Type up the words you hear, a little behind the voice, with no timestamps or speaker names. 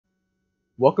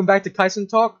Welcome back to Kaisen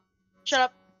Talk. Shut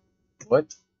up.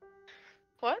 What?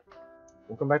 What?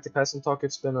 Welcome back to Kaisen Talk.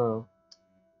 It's been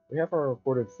we haven't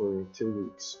recorded for 2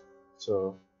 weeks,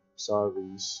 so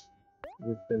sorries.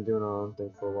 We've been doing our own thing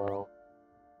for a while.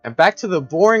 And back to the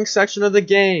boring section of the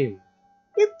game.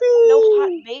 Yippee! No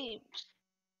hot babes.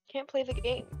 Can't play the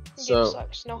game. The game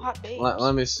sucks. No hot babes.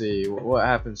 Let me see what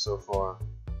happened so far.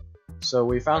 So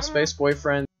we found Space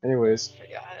Boyfriend. Anyways.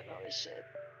 Forgot all this shit.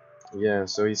 Yeah,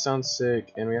 so he sounds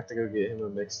sick, and we have to go get him a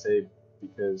mixtape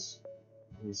because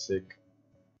he's sick.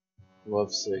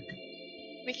 Love sick.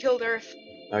 We killed Earth.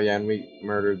 Oh yeah, and we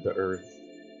murdered the Earth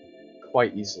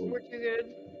quite easily. We're too good.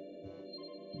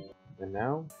 And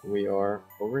now we are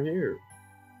over here.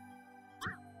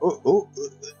 Oh.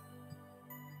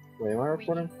 Wait, am I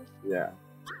recording? Yeah.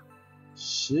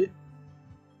 Shit.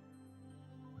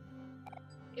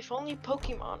 If only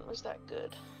Pokemon was that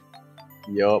good.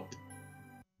 Yup.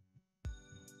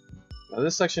 Now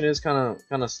this section is kind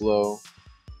of slow,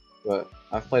 but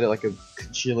I've played it like a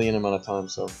gajillion amount of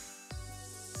times, so.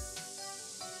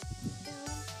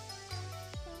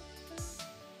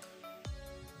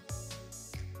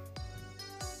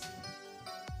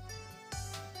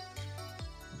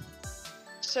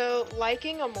 So,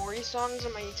 liking OMORI songs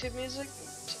on my YouTube music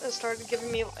started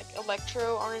giving me like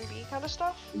electro R&B kind of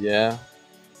stuff. Yeah.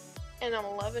 And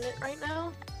I'm loving it right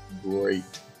now. Great.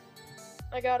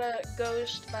 I got a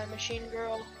Ghost by Machine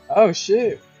Girl. Oh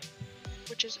shit.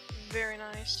 Which is very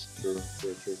nice. True.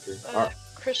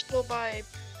 Crystal by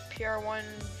PR1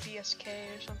 VSK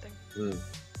or something.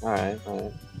 Alright.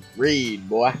 Read,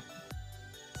 boy.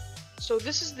 So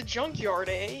this is the junkyard,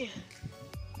 eh?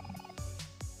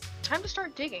 Time to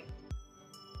start digging.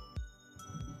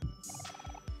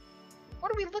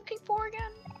 What are we looking for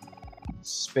again?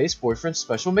 Space Boyfriend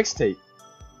special mixtape.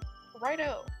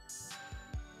 Righto.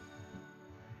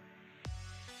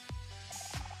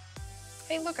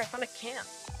 Hey look, I found a can.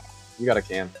 You got a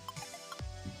can.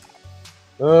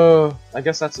 Oh, I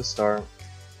guess that's a start.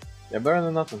 Yeah, better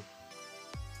than nothing.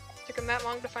 Took him that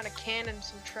long to find a can and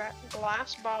some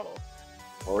glass bottle.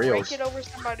 Oreos. Break it over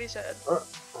somebody's head.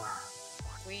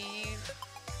 Weave.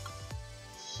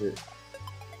 Shit.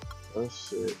 Oh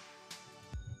shit.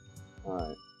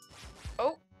 Alright.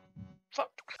 Oh.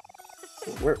 Fuck.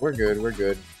 We're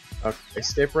good. Okay,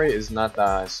 escape rate is not that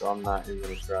high, so I'm not even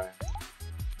gonna try.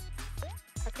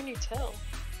 How can you tell?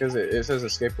 Because it says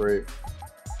escape rate.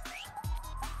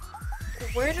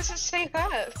 Where does it say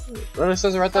that? Oh, it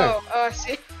says it right there. Oh, I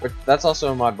see. But that's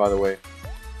also a mod, by the way.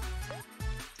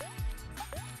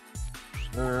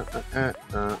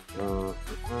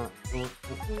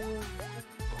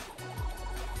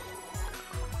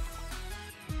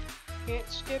 Can't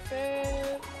skip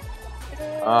it.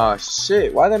 Ah,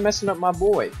 shit. Why are they messing up my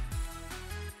boy?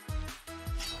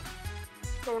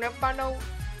 Don't everybody know.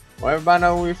 Why everybody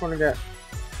know who we finna get?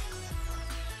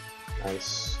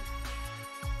 Nice.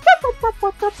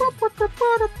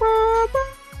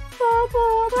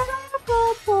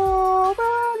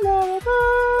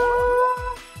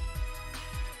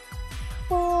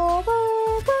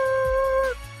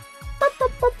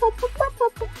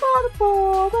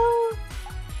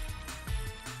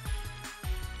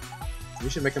 We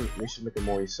should make him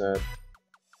more sad.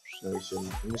 No, we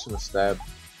shouldn't. I'm just gonna stab.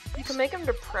 You can make him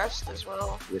depressed as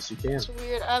well. Yes, you can. It's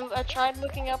weird. I tried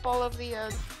looking up all of the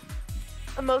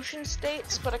emotion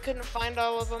states, but I couldn't find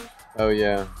all of them. Oh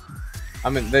yeah. I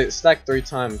mean, they stack 3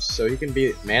 times, so he can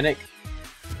be manic.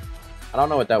 I don't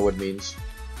know what that word means.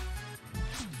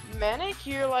 Manic?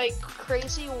 You're like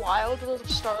crazy, wild, a little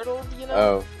startled, you know?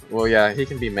 Oh, well yeah, he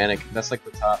can be manic. That's like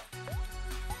the top.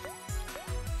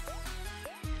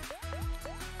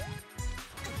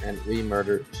 And we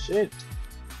murder shit.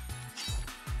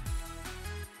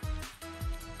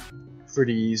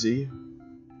 Pretty easy.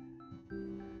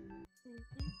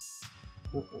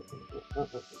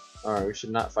 Alright, we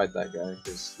should not fight that guy,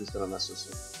 because he's gonna mess us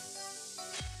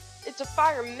up. It's a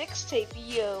fire mixtape,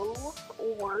 yo.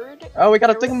 Word. Oh, we got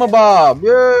a thingamabob!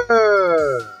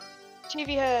 Yeah!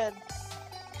 TV head.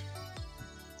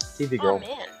 TV girl. Oh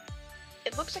man.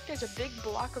 It looks like there's a big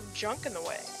block of junk in the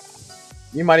way.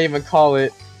 You might even call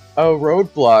it a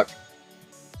roadblock.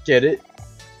 Get it?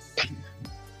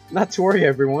 Not to worry,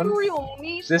 everyone. Real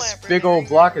knee This slapper, big old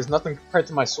block is nothing compared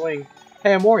to my swing.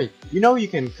 Hey, Omori, you know you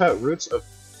can cut roots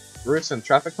and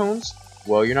traffic cones?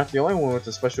 Well, you're not the only one with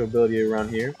a special ability around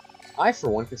here. I, for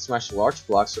one, can smash large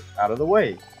blocks out of the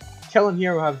way. Kel and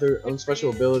Hero have their own special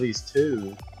abilities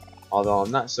too. Although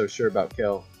I'm not so sure about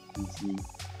Kel.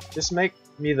 Just make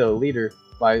me the leader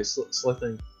by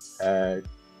selecting tag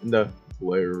in the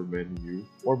player menu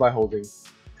or by holding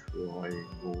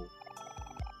triangle.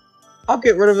 I'll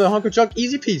get rid of the hunk of junk.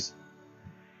 Easy peasy.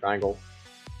 Triangle.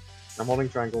 I'm holding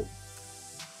triangle.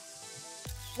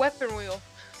 Weapon wheel.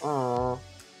 Aww.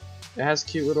 It has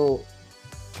cute little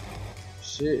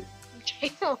shit.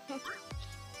 Damn. Alright,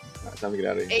 time to get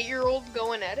out of here. 8-year-old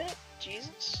going at it?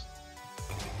 Jesus.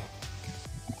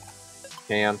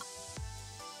 Can.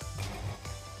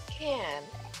 Can.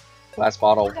 Glass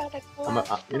bottle.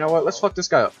 You know what? Let's fuck. fuck this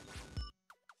guy up.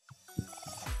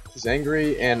 He's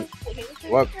angry and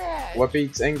what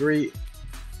beats angry?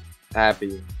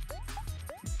 Happy.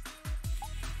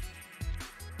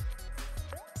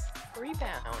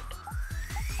 Rebound.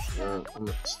 I'm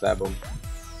gonna stab him.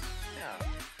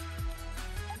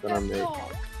 Gonna make,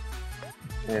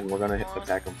 and we're gonna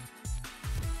attack him.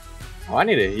 Oh, I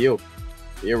need a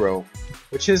hero,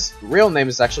 which his real name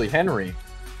is actually Henry.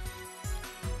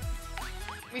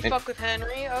 We fuck with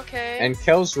Henry, okay. And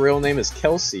Kel's real name is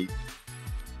Kelsey.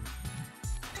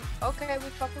 Okay, we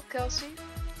fuck with Kelsey.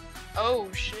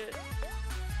 Oh shit.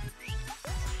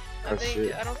 I don't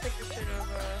think we should have.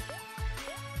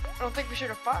 I don't think we should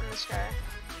have fought this guy.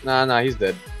 Nah, he's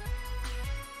dead.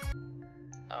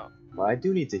 Oh. Well, I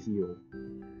do need to heal.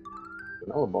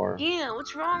 Vanilla bar. Yeah,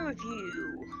 what's wrong with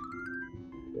you?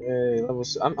 Yay,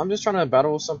 levels. I'm just trying to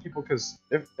battle with some people because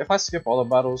if I skip all the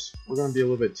battles, we're gonna be a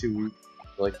little bit too weak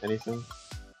for like anything.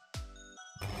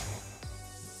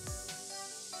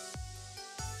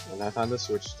 And I time to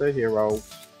switch to hero.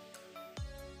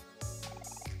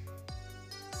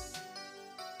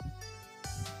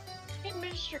 Hey,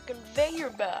 Mr.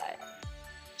 Conveyor Belt.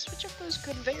 Switch up those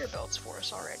conveyor belts for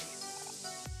us already.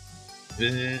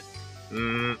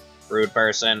 Rude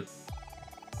person.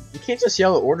 You can't just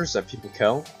yell at orders at people,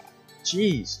 Kel.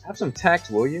 Jeez, have some tact,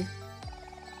 will you?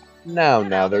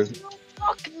 Now, there's...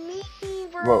 Fuck me,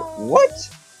 bro. Whoa, what?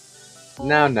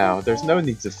 Now, there's no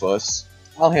need to fuss.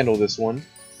 I'll handle this one.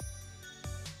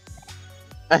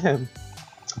 Ahem.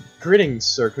 Greetings,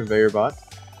 Sir Conveyor Bot.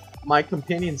 My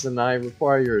companions and I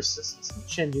require your assistance in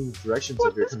changing the directions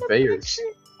of your conveyors.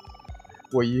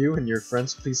 Will you and your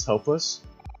friends please help us?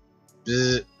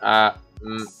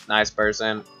 Nice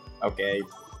person. Okay.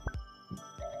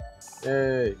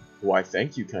 Yay. Why,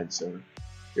 thank you, kind sir.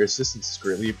 Your assistance is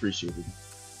greatly appreciated.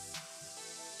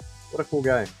 What a cool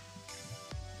guy.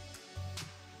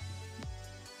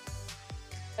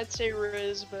 I'd say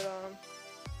Riz, but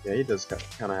Yeah, he does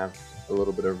kind of have a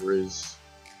little bit of riz.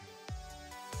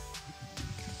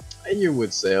 And you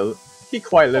would say he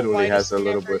quite literally has a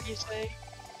little bit.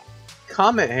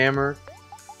 Comet hammer.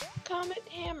 Comet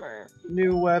hammer.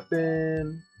 New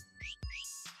weapon.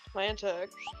 Plan tag.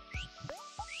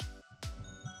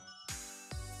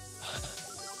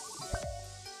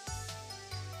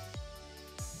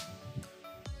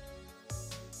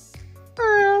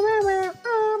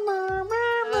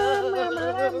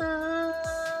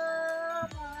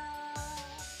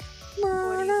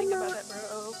 What do you think about that,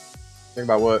 bro? Think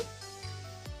about what?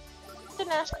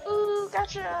 Didn't ask. Ooh,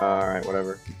 gotcha. Alright,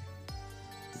 whatever.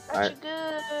 Gotcha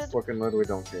good. Fucking literally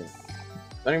don't care.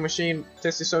 Vending machine,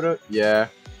 tasty soda? Yeah,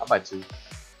 I'll buy 2.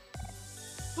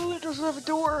 Toilet doesn't have a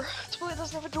door. Toilet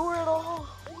doesn't have a door at all.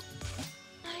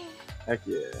 Heck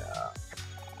yeah.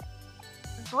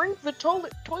 Drink the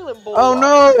toilet bowl. Oh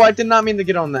no! I did not mean to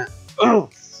get on that. Oh.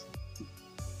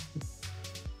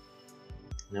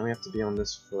 Now we have to be on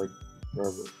this for like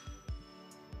forever.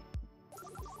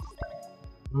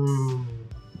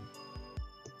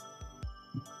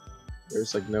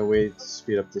 There's like no way to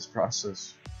speed up this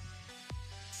process.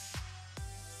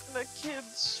 My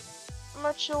kids,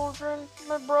 my children,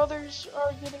 my brothers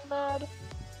are getting mad.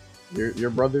 Your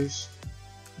brothers?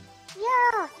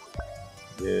 Yeah.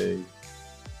 Yay.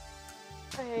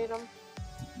 I hate them.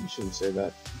 You shouldn't say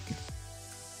that.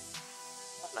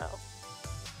 No.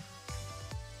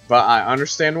 But I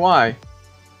understand why.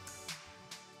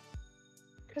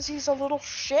 Cause he's a little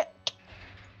shit.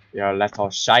 You're a little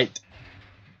shite.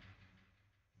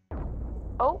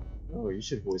 Oh. Oh, you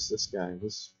should voice this guy.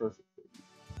 This is perfect.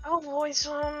 I'll voice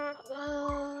him.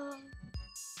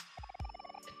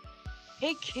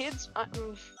 Hey kids,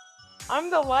 I'm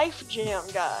the Life Jam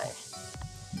guy.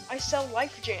 I sell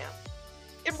Life Jam.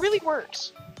 It really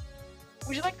works.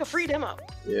 Would you like the free demo?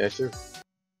 Yeah, sure.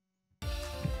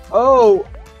 Oh!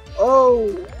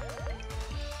 Oh!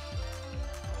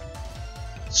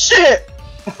 Shit!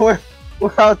 We're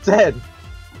all dead.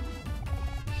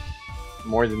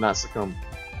 Mori did not succumb.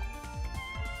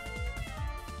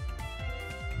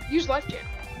 Use Life Jam.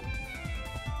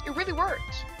 It really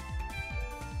works.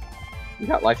 You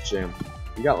got Life Jam.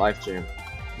 You got Life Jam.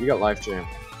 You got Life Jam.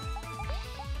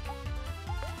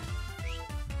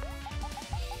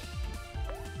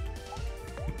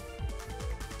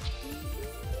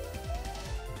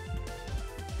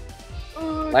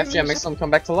 Life Jam makes them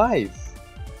come back to life.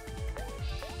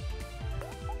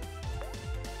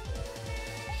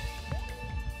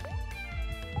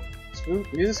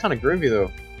 This music's kind of groovy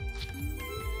though.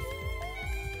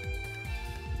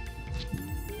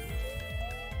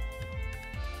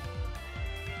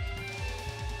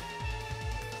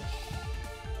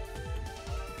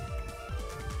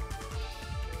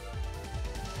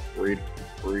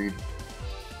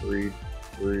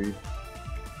 Breed.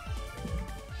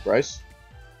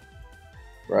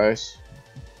 Bryce?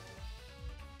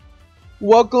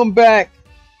 Welcome back!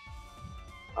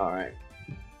 Alright.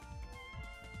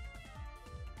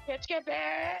 Let's get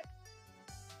back!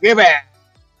 Get back!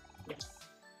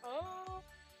 Oh.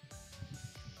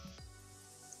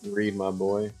 Read, my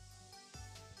boy.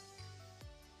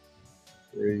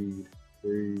 Read.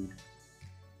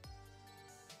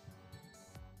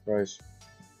 Bryce.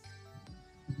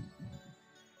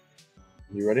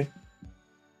 You ready?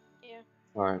 Yeah.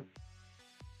 Alright.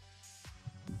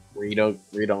 Read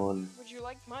on. Would you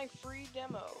like my free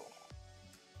demo?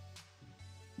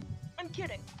 I'm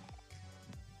kidding.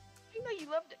 I know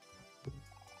you loved it.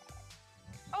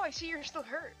 Oh, I see you're still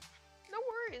hurt. No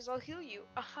worries, I'll heal you.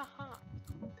 Ahaha.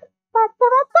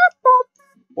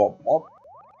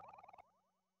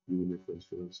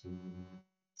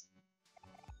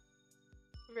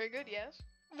 Very good, yes.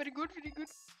 Very good.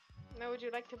 Now would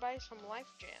you like to buy some Life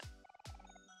Jam?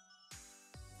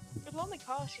 It'll only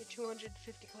cost you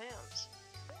 250 clams.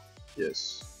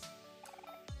 Yes.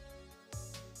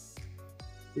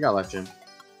 You got Life Jam.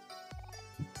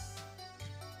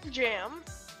 Jam?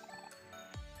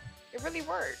 It really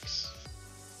works.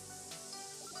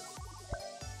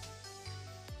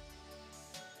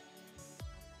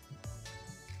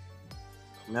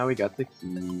 Now we got the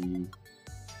key.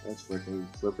 Let's freaking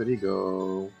flippity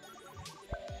go.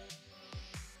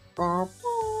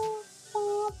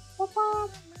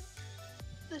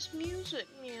 This music,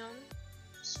 man.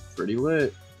 It's pretty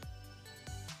lit.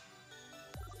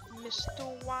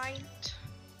 Mr. White.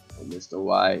 Oh, Mr.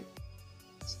 White.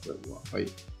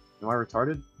 Wait, am I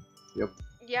retarded? Yep.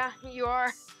 Yeah, you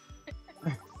are.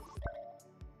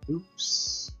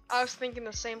 Oops. I was thinking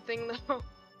the same thing though.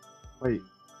 Wait.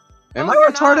 Am Oh, I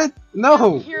you're retarded? not.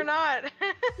 No! You're not.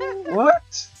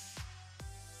 What?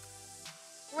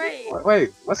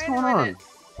 Wait, what's wait a going on? minute.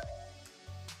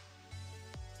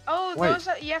 Oh, Wait. those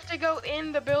you have to go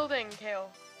in the building,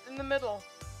 Kale. In the middle.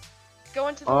 Go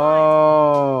into the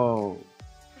Oh.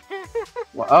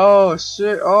 line. Oh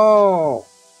shit! Oh.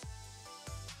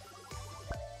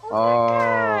 Oh my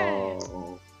god!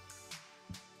 Oh.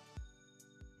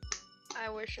 I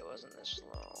wish it wasn't this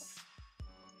slow.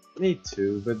 Me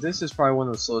too, but this is probably one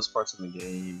of the slowest parts of the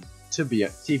game.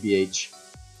 TBH.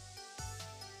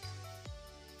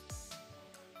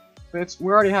 But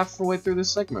we're already halfway through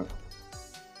this segment.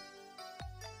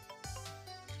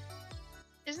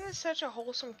 Isn't this such a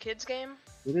wholesome kids game?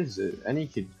 It is. Any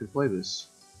kid could play this.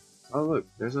 Oh look,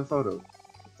 there's a photo.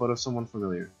 A photo of someone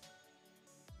familiar.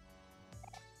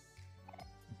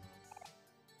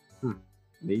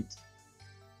 Neat.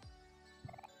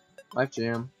 Life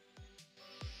Jam.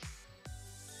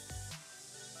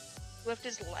 Left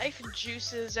his life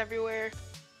juices everywhere.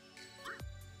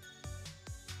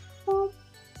 I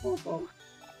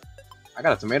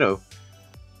got a tomato.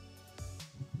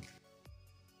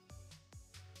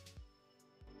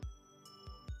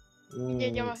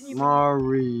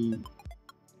 Mari.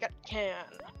 Got can.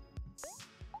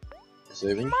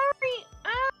 Saving. Mari!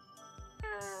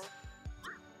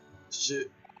 Shit.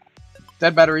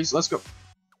 Dead batteries, let's go.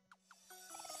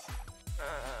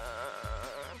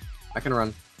 I can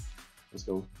run. Let's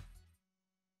go.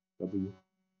 W.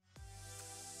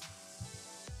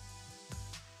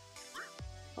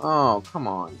 Oh, come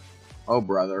on. Oh,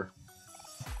 brother.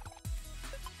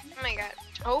 Oh my god.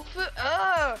 Tofu?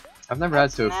 Ugh! I've never had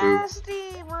That's tofu.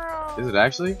 nasty, bro. Is it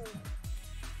actually?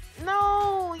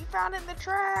 No, he found it in the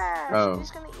trash. Oh.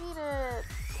 He's gonna eat it.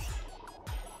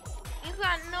 You've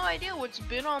got no idea what's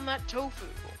been on that tofu.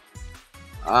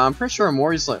 I'm pretty sure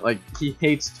Omori's like he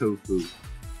hates tofu.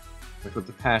 Like with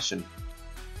the passion.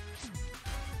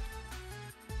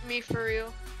 Me for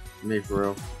real. Me for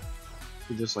real.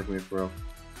 He just like me for real.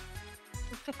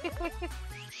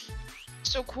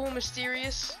 So cool,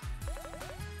 mysterious,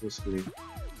 Just me.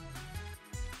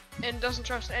 and doesn't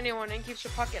trust anyone and keeps a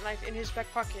pocket knife in his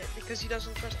back pocket because he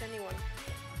doesn't trust anyone.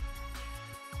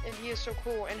 And he is so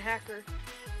cool and hacker.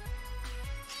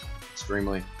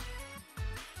 Extremely.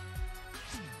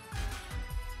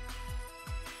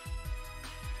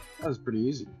 That was pretty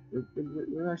easy.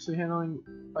 We're actually handling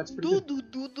fights pretty good.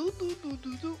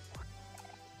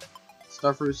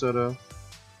 Starfruit soda.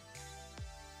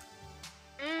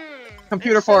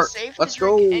 computer It's so part. safe Let's to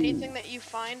drink go. anything that you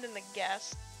find in the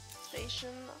gas station.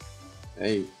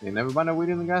 Hey, they never buy no weed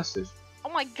in the gas station. Oh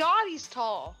my god, he's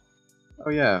tall. Oh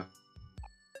yeah.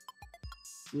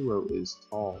 Hero is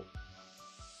tall.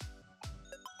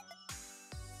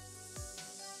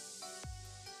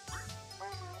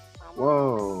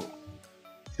 Whoa.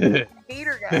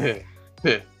 Gator guy.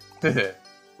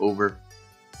 Over.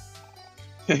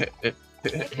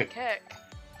 Heck.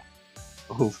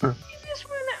 Over. You just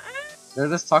wanna. They're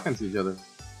just talking to each other.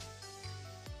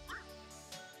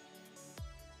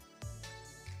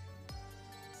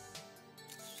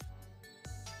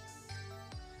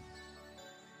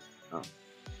 Oh.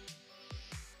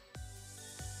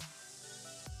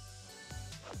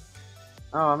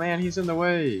 Oh man, he's in the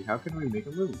way. How can we make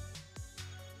him move?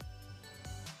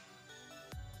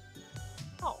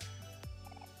 Oh.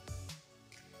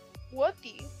 What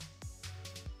the?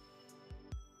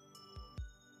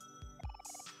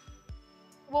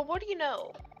 Well, what do you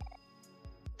know?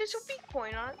 There's a weak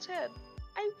point on its head.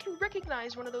 I can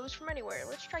recognize one of those from anywhere.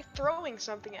 Let's try throwing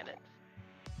something at it.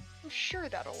 I'm sure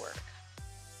that'll work.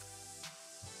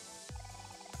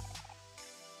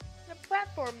 The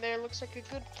platform there looks like a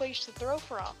good place to throw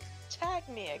from. Tag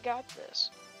me, I got this.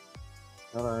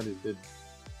 I already did.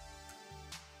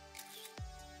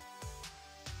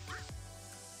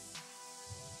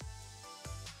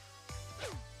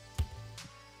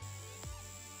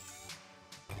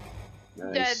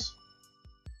 Nice. Dead.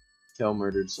 Kel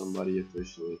murdered somebody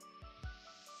officially.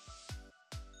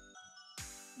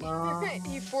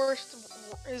 He forced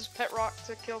his pet rock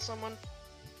to kill someone.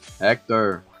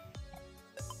 Hector.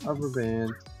 Rubber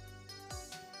band.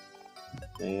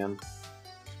 Damn.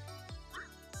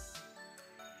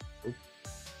 Oop.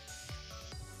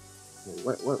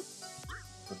 Wait, what?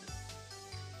 Okay.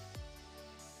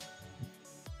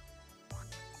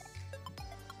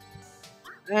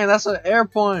 Man, that's an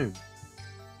airplane.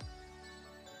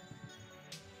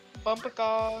 Bumper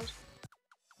cars.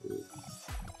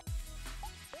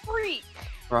 Freak!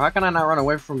 Bro, how can I not run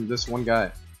away from this one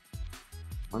guy?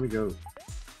 Let me go.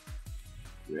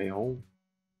 You a-hole?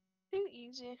 Too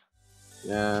easy.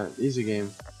 Yeah, easy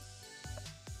game.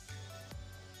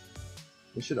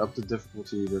 We should up the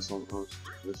difficulty this on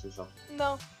this or something.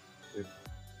 No. Yeah.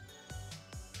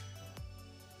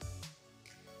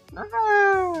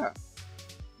 Ah!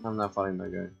 I'm not fighting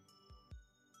that guy.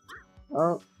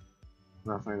 Oh,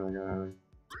 I'm not fighting that guy either.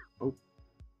 Oh,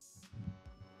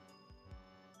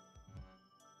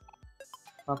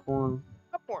 popcorn.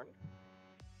 Popcorn.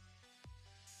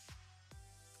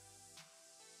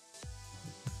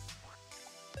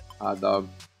 Hot dog.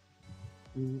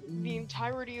 The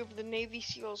entirety of the Navy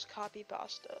SEALs copy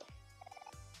pasta.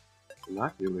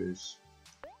 Binoculars.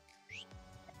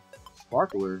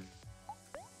 Sparkler.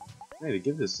 I need to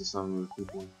give this to some of the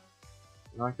people.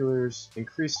 Binoculars.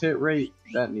 Increased hit rate.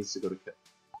 That needs to go to Kel.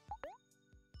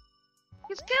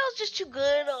 His tail's just too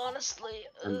good, honestly.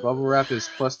 And bubble wrap is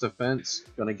plus defense.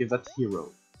 Gonna give that to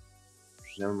Hero.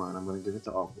 Never mind, I'm gonna give it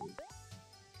to Awfully.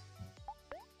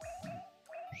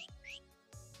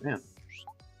 Man,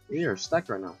 we are stacked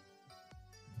right now.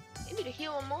 You need to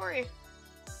heal OMORI.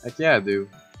 Heck yeah, I do.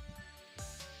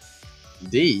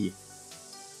 D.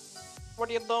 What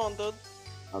are you doing, dude?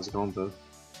 How's it going, dude?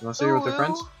 You wanna say you're with your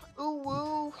friends? Ooh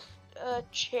woo.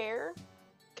 Chair.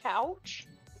 Couch.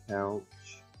 Couch.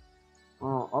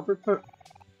 Oh, Albert put.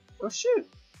 Oh shit!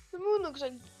 The moon looks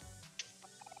like.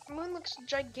 The moon looks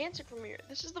gigantic from here.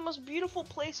 This is the most beautiful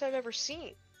place I've ever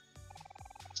seen.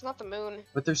 It's not the moon.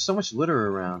 But there's so much litter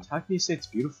around. How can you say it's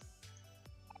beautiful?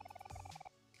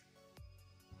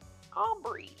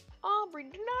 Aubrey,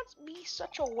 do not be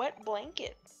such a wet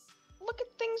blanket. Look at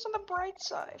things on the bright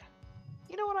side.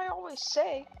 You know what I always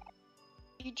say?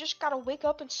 You just gotta wake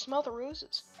up and smell the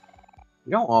roses.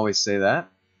 You don't always say that.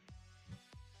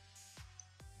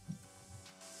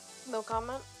 No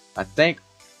comment? I think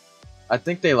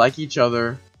they like each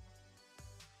other.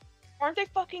 Aren't they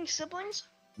fucking siblings?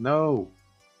 No.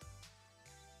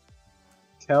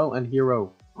 Kel and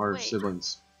Hero are Wait.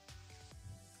 siblings.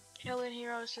 Kel and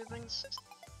Hero siblings.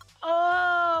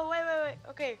 Oh, wait.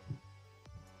 Okay.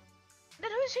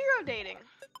 Then who's Hero dating?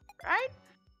 Right?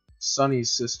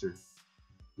 Sunny's sister,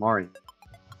 Mari.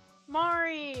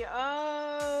 Mari.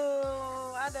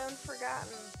 Oh, I done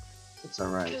forgotten. It's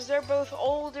alright. Because they're both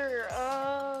older.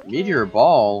 Okay. Meteor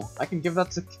ball? I can give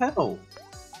that to Kel.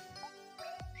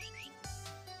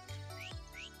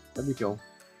 That'd be cool.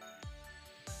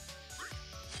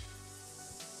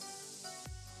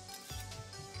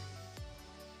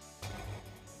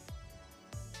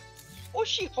 What's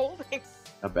she holding?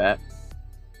 A bat.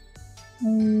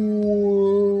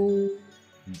 Ooh.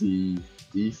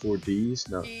 D for D's?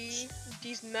 No.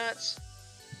 D's nuts.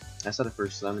 I said it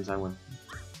first, so that means I win.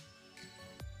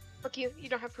 Fuck you, you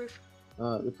don't have proof.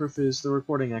 The proof is the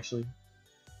recording, actually.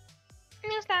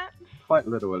 Is that? Quite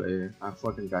literally. I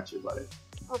fucking got you, buddy.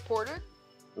 Reported?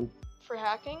 Nope. For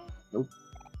hacking? Nope.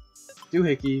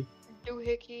 Doohickey.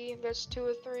 Doohickey, that's 2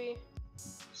 or 3.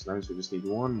 So that means we just need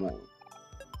one more.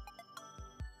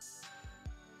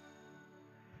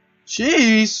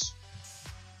 Cheese!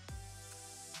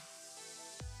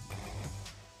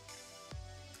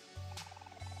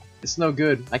 It's no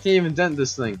good. I can't even dent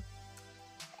this thing.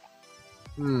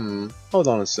 Hold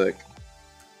on a sec.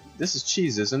 This is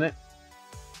cheese, isn't it?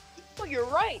 Oh, you're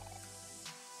right.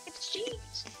 It's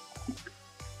cheese.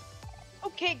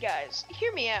 Okay, guys,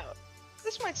 hear me out.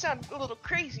 This might sound a little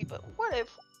crazy, but what if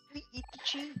we eat the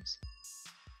cheese?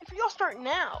 If we all start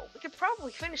now, we could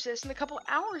probably finish this in a couple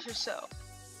hours or so.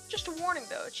 Just a warning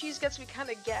though, cheese gets me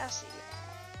kinda gassy.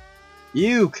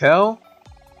 You, Kel?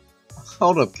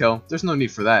 Hold up, Kel. There's no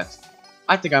need for that.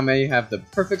 I think I may have the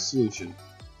perfect solution.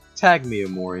 Tag me,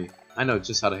 Omori. I know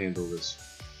just how to handle this.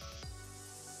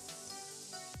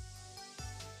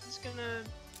 He's gonna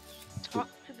talk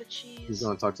to the cheese. He's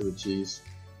gonna talk to the cheese.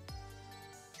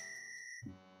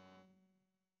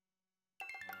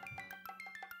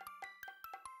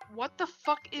 What the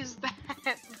fuck is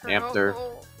that, bro? Hampter.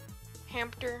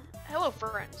 Hampter. Hello,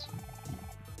 friends.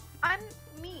 I'm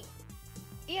me,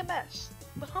 EMS,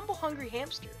 the humble hungry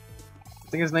hamster. I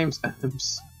think his name's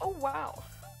Ems. Oh wow.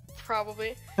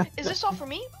 Probably. Is this all for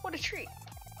me? What a treat.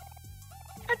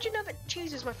 How'd you know that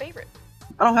cheese is my favorite?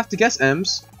 I don't have to guess,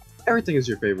 Ems. Everything is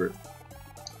your favorite.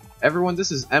 Everyone,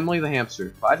 this is Emily the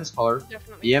hamster, but I just call her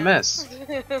Definitely EMS.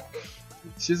 not.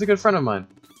 She's a good friend of mine.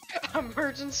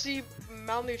 Emergency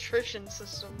malnutrition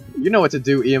system. You know what to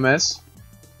do, EMS.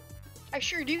 I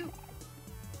sure do.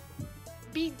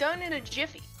 Be done in a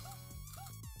jiffy.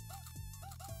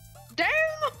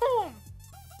 Damn!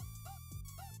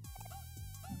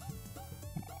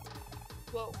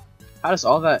 Whoa. How does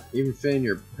all that even fit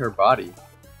in her body?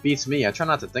 Beats me. I try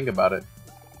not to think about it.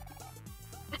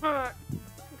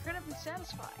 Incredibly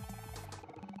satisfying.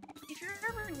 If you're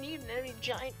ever needing any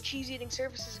giant cheese-eating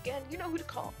services again, you know who to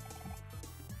call.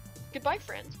 Goodbye,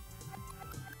 friends.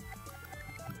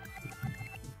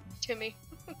 Timmy.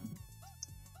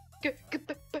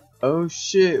 Oh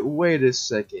shit, wait a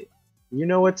second. You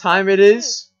know what time it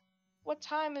is? What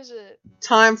time is it?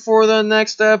 Time for the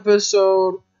next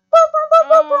episode.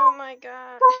 Oh my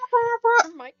god.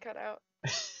 Your mic cut out.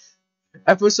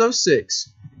 Episode 6.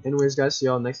 Anyways, guys, see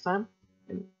y'all next time.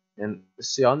 And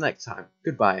see y'all next time.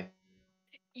 Goodbye.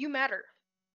 You matter.